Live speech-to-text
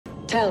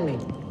Tell me,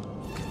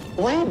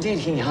 where did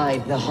he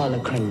hide the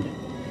holocron?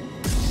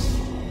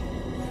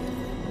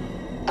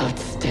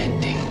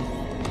 Outstanding.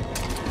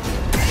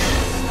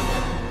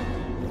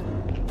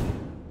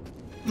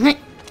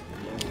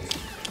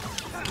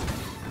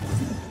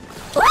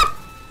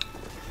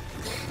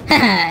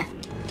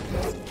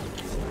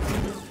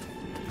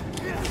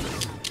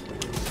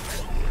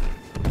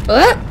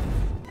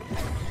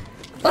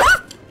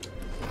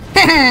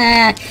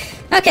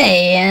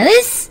 Okay,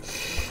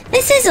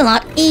 this is a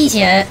lot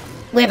easier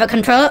with a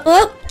controller.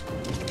 Whoa.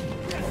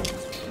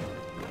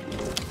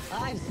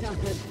 I've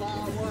suffered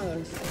far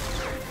worse.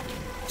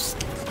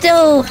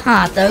 Still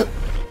hard though.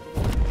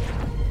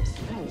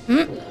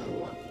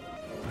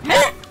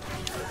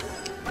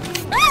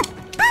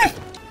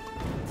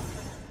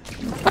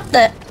 What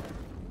the?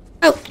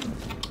 Oh.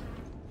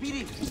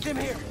 BD, stim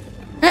here.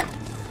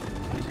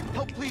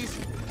 Help, please.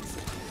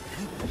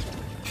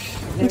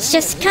 It's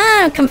just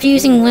kind of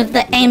confusing with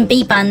the A and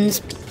B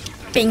buttons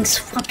being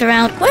swapped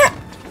around. What?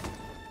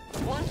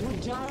 What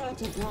would Jara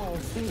T'Pol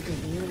think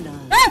of you now?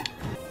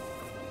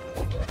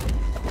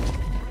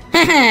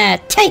 Haha,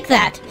 take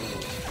that!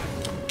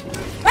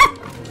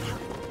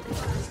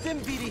 Stim,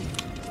 BD.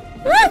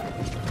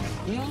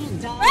 You'll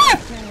die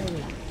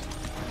failure.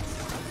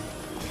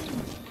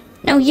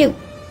 No, you.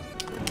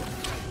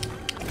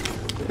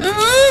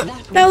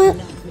 No.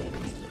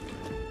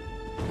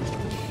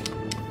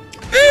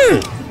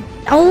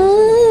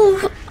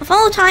 Oh, of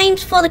all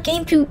times for the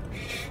game to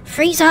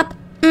freeze up.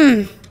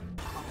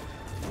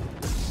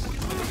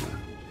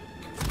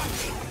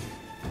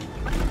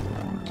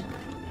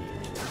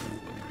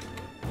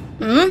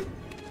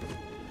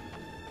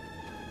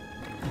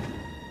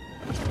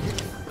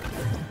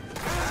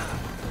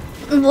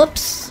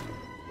 Whoops.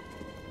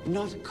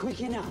 Not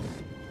quick enough.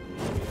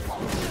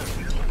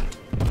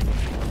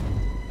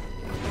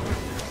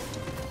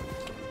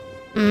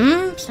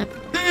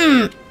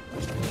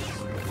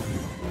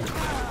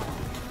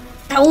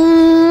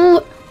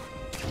 Oh.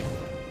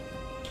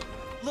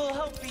 Little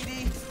help,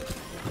 BD.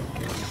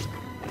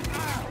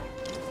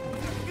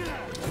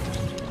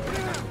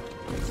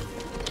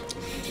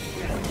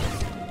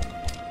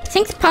 I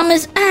think the problem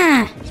is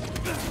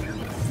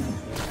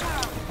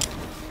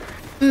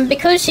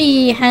because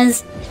she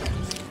has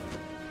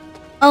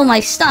all my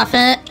stuff,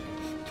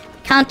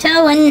 can't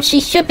tell when she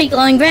should be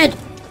glowing red.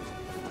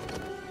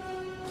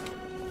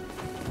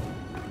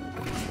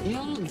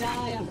 You'll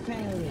die a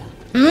failure.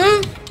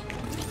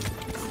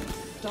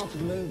 Stop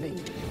moving.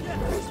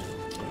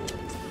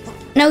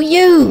 No,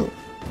 you.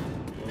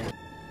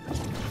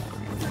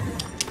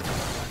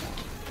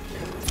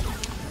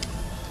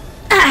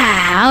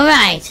 All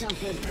right.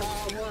 Suffered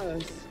far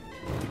worse.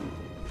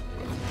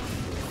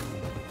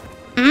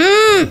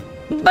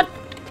 But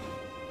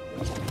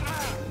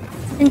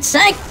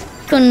insect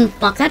couldn't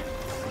block that.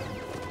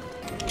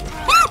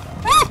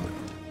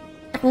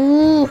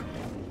 Ooh.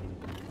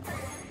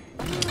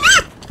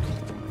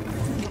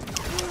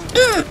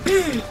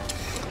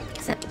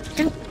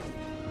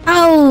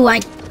 Oh, I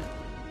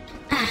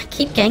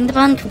keep getting the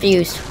button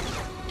confused.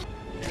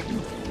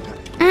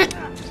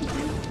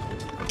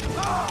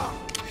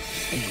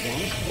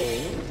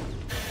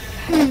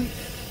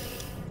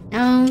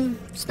 No,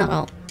 it's not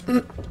all.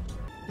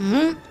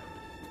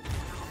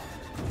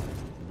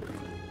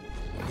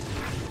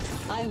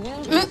 I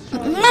will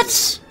destroy you.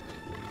 Nuts!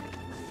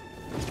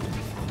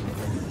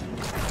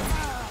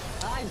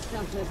 I've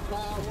suffered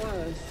far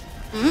worse.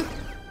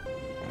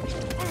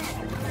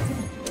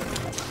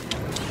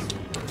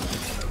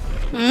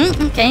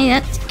 Okay,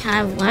 that's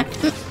kind of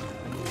worked.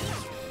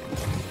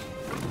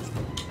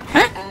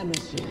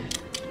 Amateur.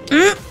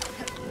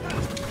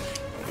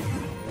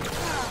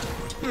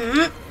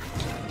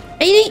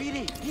 BD! BD,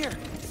 here.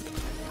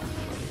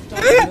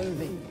 Stop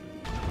moving.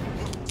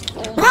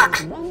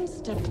 Always one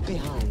step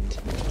behind.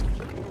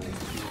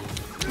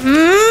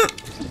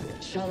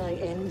 Shall I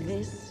end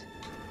this?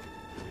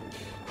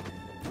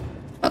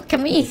 What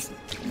can we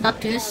not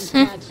do this?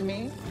 Can't catch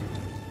me.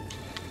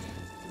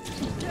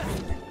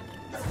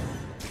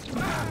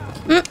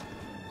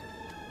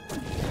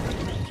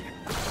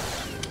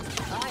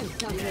 I've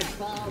suffered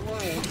far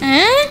worse.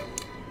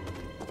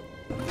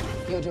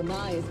 Your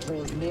demise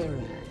draws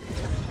nearer.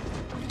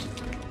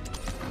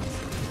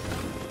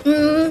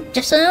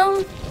 Just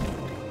so,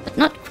 but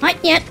not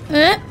quite yet.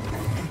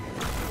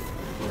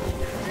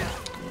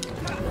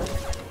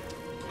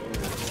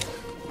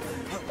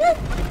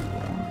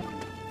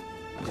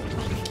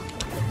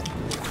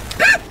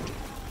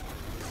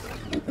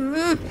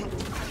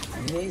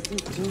 This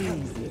is too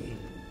easy.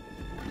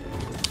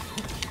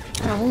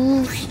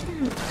 Oh,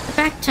 the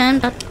back turn,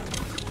 but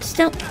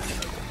still.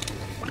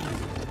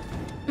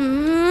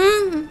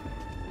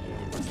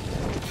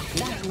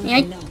 That was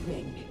Yeah.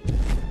 nothing.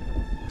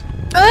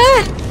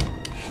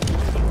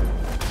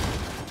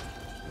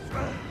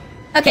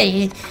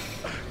 Okay,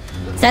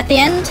 is that the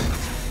end?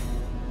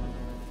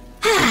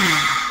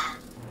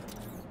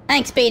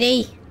 Thanks,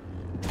 BD.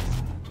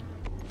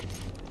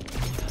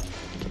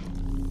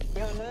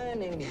 You're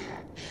learning.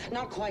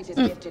 Not quite as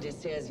gifted as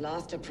Sear's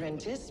last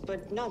apprentice,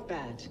 but not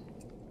bad.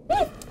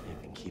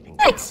 They've been keeping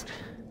Thanks.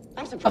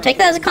 I'll take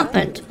that as a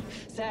compliment.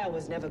 Sarah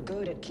was never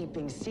good at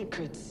keeping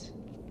secrets.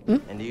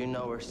 And you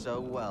know her so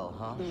well,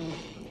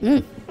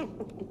 huh?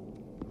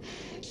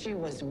 She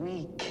was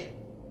weak.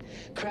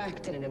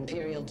 Cracked in an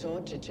Imperial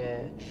torture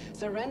chair.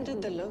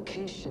 Surrendered the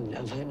location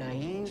of her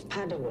naive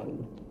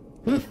Padawan.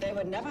 They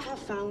would never have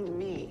found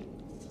me.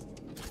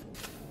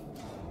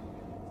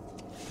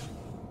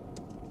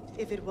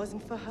 If it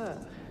wasn't for her,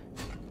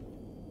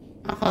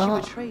 she Oh.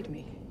 betrayed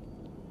me.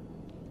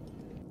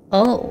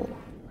 Oh.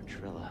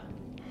 Trilla.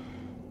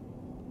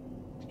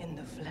 In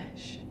the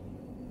flesh.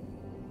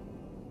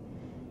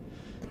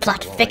 The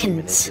plot Won't let you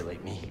thickens.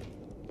 manipulate me.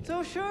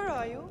 So sure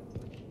are you?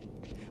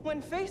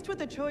 When faced with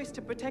the choice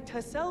to protect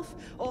herself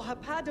or her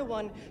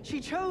Padawan, she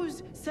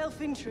chose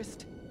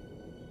self-interest.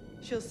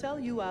 She'll sell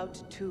you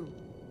out too.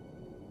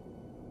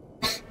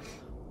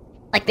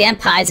 Like the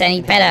Empire's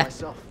any better.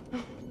 Myself.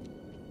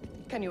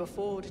 Can you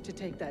afford to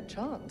take that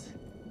chance?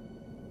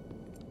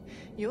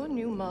 Your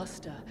new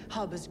master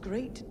harbors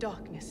great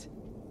darkness.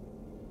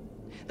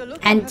 The look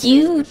And on her face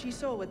you- when she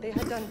saw what they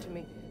had done to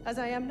me, as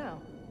I am now.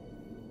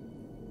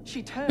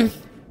 She turned,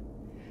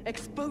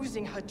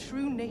 exposing her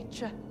true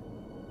nature.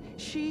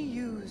 She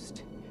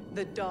used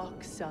the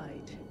dark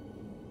side.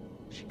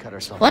 She cut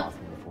herself What? off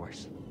from the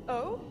Force.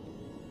 Oh?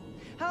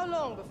 How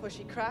long before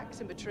she cracks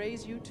and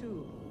betrays you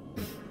too?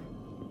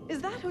 Is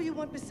that who you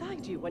want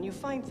beside you when you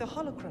find the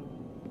holocron?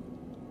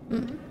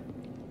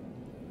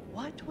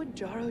 What would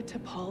Jaro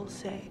Tapal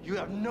say? You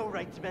have no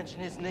right to mention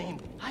his name.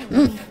 I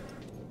wonder,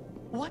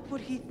 what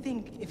would he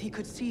think if he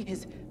could see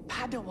his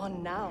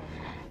Padawan now?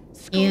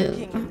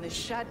 Skulking in the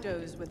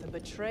shadows with a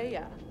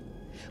betrayer,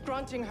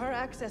 granting her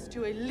access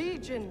to a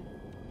legion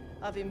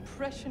of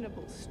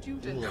impressionable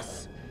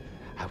students.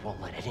 I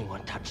won't let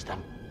anyone touch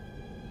them.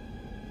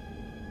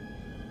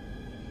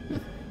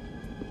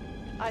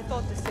 I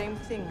thought the same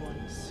thing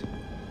once.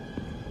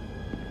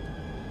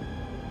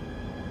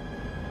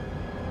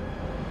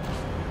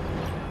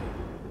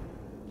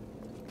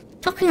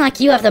 Talking like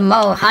you have the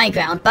moral high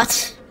ground,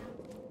 but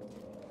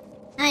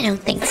I don't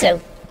think so.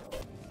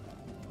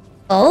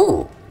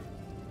 Oh.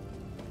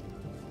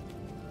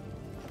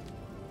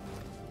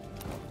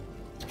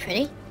 It's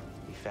pretty.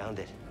 We found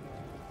it.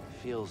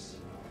 Feels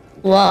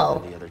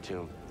Whoa. like the other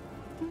tomb.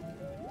 I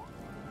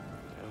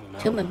don't know.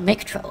 Tomb of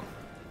Mictro.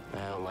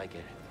 I don't like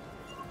it.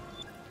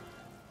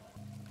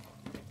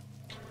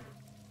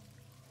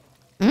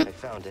 I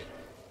found it,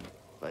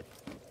 but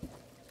I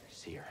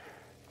see her.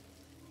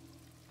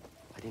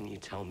 Why didn't you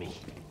tell me?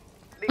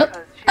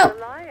 Because she's Oh. a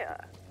liar.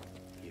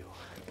 You.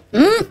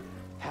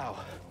 How?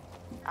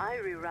 I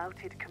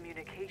rerouted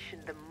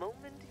communication the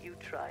moment you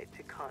tried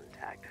to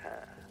contact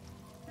her.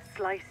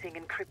 Slicing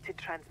encrypted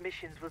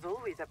transmissions was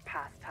always a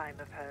pastime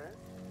of hers.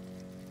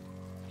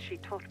 She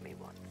taught me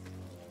once.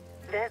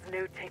 There's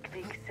no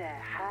technique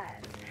Sarah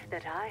has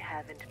that I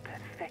haven't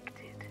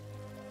perfected.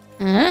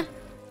 Huh?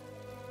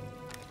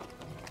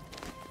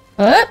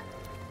 Huh?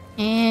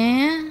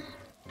 Yeah.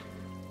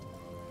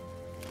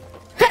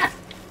 Ha!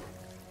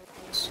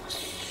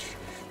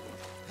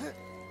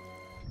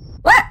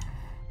 What?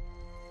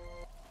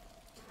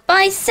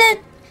 I said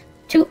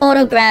to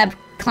auto grab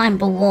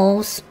climbable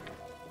walls.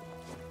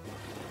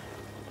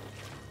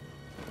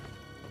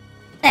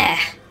 There.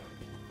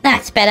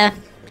 That's better.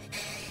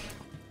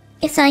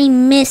 Guess I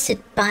miss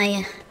it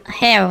by a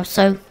hair or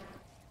so.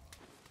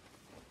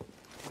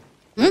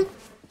 Hmm?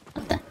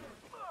 What the?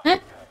 Huh?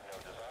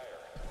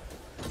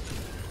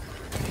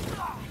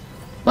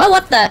 Well,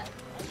 what the?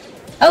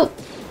 Oh.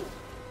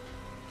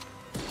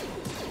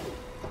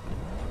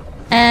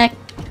 I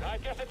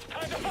guess it's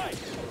time to fight.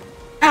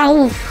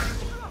 Ow.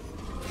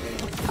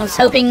 I was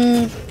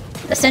hoping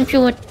the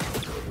central would...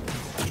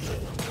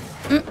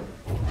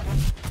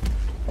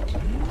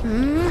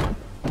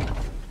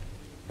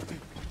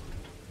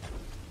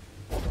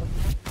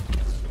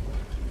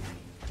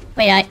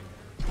 Wait,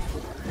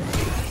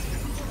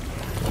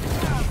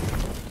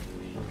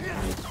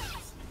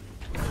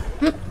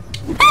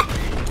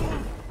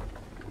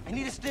 I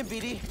need a stim,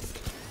 BD.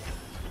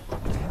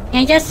 Can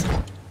I just...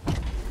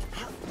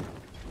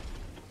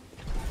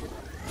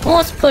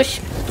 Force push.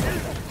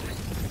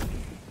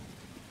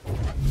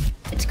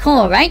 It's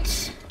core,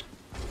 right?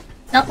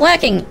 Not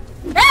working.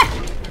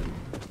 Ah!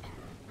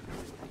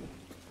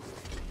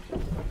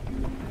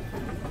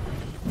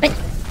 But...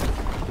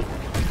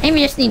 Maybe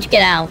we just need to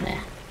get out of there.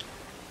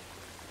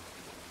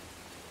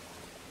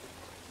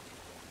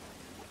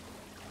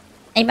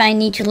 Maybe I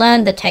need to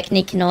learn the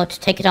technique in order to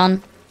take it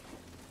on.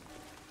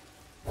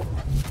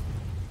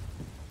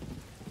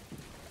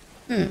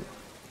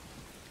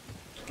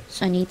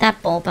 So I need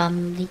that bulb,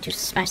 need to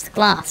smash the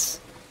glass.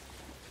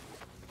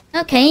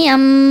 Okay, what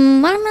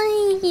am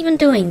I even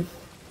doing?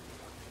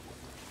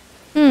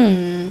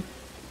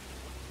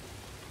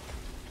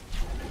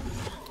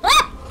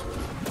 Ah!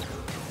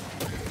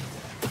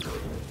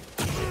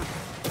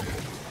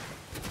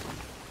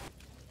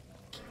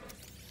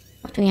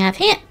 What do we have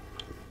here?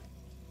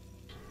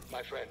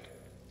 My friend,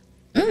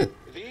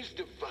 these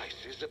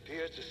devices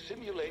appear to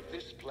simulate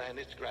this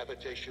planet's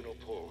gravitational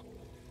pull.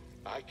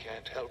 I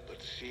can't help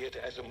but see it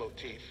as a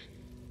motif.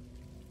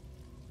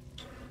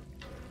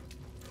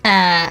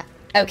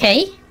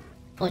 Okay.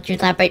 Would you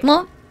elaborate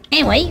more?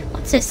 Anyway,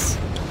 what's this?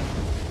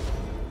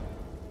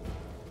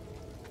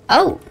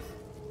 Oh.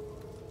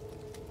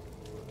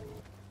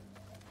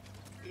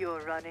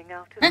 You're running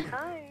out of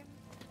time.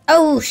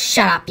 Oh,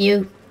 shut up,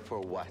 you. For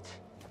what?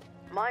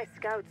 My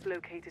scouts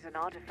located an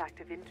artifact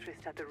of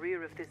interest at the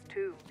rear of this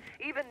tomb.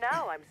 Even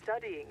now, I'm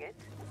studying it.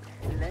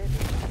 Learning.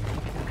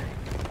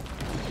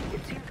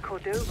 It seems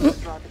Cordova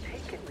was rather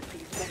taken with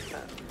these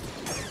Zephyr.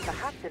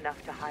 Perhaps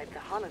enough to hide the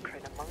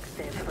holocron amongst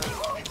their bones.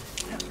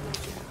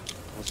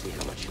 We'll see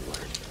how much you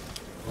learn.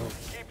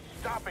 Keep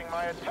stopping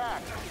my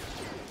attack.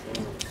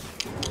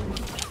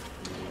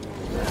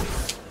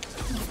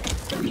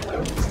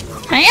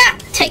 Hiya!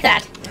 Take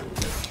that!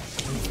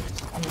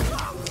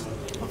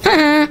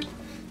 Haha!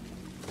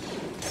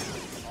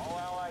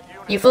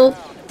 You fool!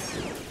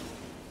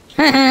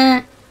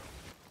 Haha!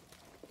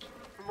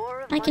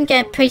 I can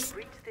get praise.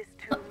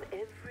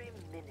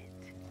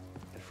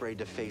 Afraid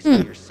to face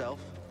it yourself?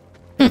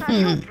 Had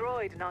your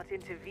droid not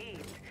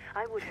intervened,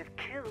 I would have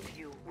killed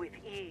you with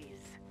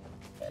ease.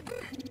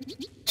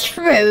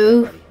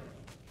 True.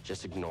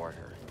 Just ignore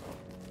her.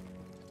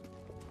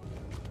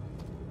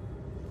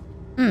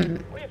 What do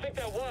you think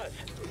that was?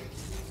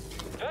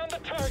 Found the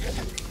target.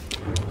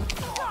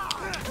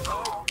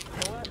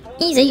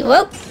 Easy.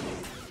 Whoa.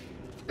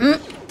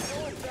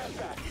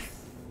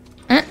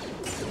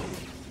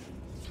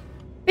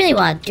 Really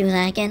want to do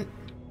that again?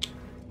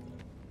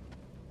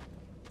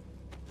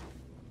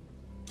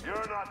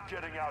 You're not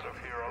getting out of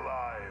here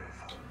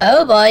alive.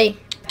 Oh boy,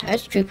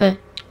 paratrooper.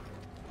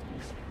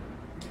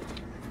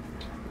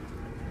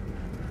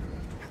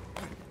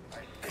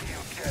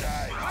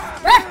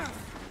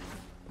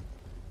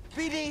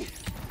 BD!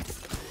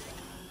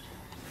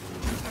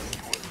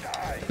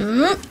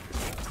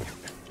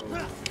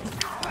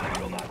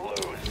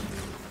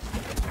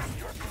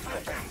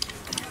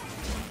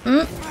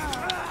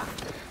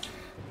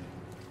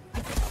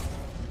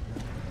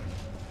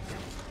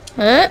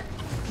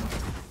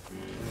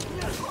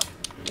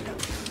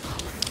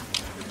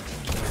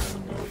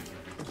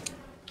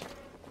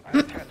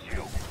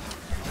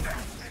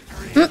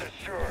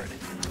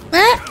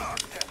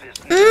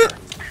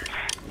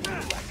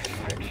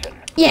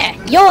 Yeah,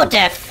 you're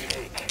deaf.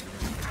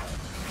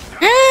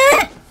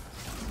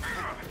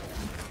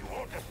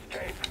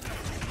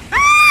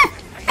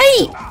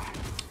 Hey!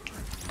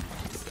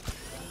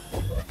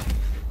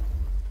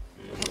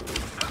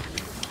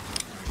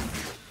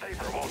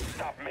 Saber won't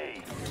stop me.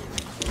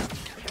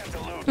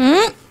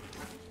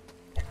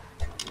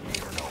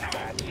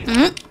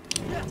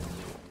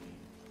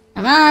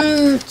 Come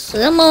on,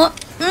 some more.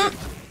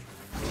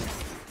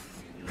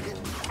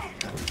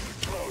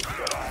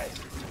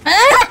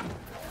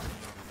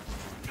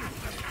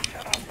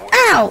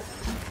 Ow!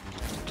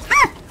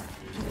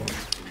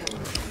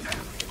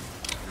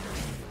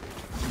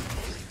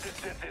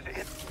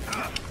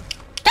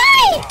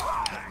 Hey!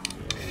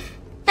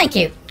 Thank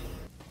you.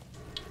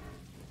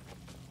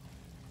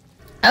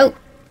 Oh.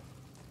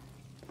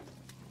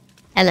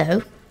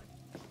 Hello.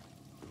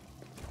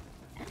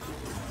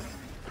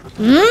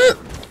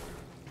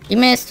 You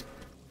missed.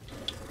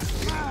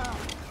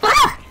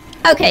 Ah!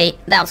 Okay,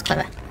 that was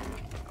clever.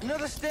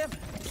 Another step.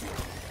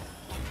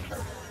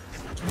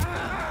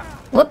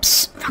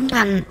 Whoops, wrong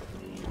button.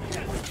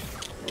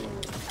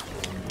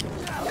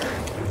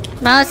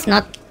 No, it's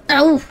not.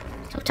 Oh,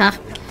 so tough.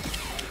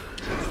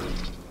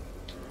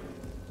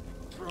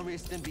 Throw me a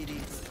stim,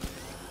 BD.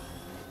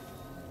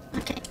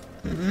 Okay.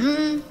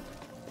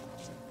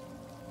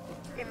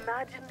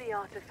 Imagine the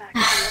artifact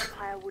the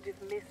Empire would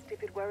have missed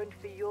if it weren't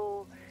for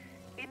your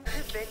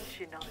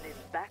intervention on this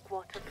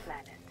backwater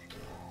planet.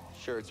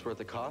 Sure it's worth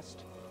the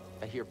cost?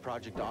 I hear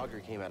Project Augur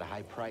came at a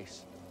high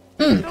price.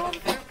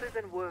 Stormtroopers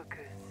and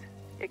workers.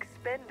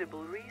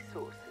 Expendable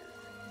resources.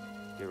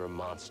 You're a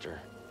monster.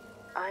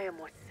 I am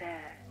what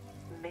Ser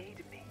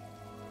made me.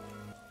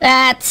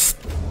 That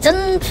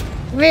doesn't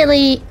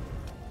really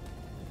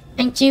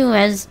paint you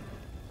as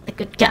a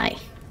good guy.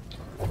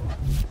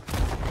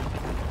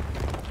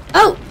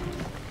 Oh!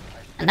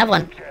 Another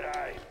one.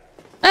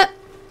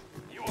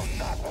 You will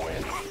not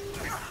win.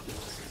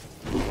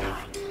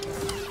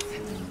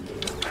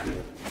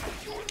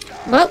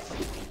 Whoa.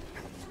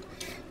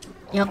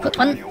 You're a quick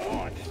one.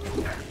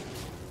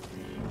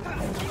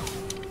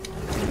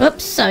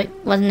 Whoops, sorry,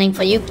 wasn't aiming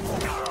for you.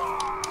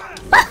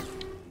 Ah!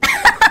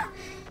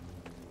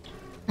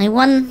 I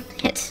one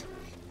hit.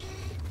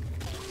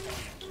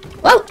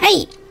 Whoa,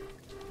 hey!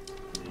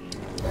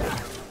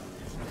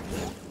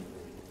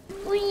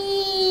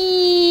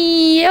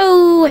 Whee!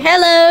 Oh,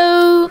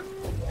 hello!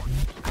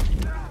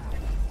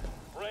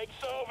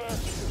 Breaks over.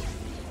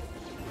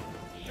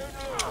 Shoot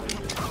her.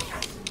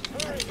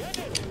 Hurry, hit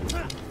it.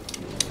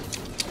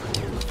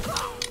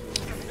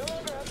 No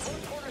longer have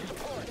close quarter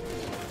support.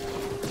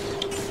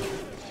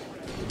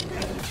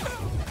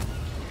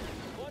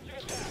 Launching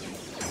attack.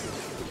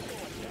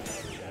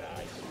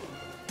 Jedi.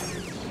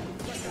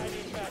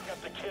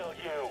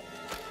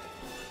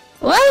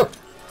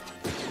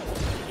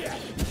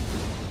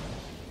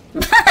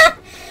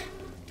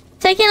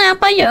 taken out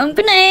by your own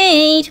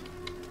grenade.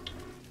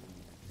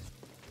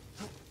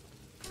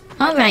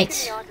 All right.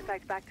 The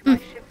artifact back to my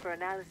ship for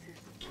analysis.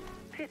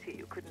 Pity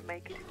you couldn't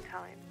make it in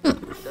time.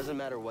 Doesn't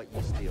matter what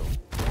you steal.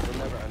 You'll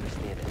never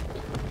understand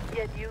it.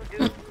 Yet you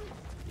do.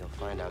 You'll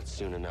find out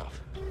soon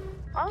enough.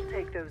 I'll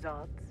take those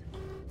odds.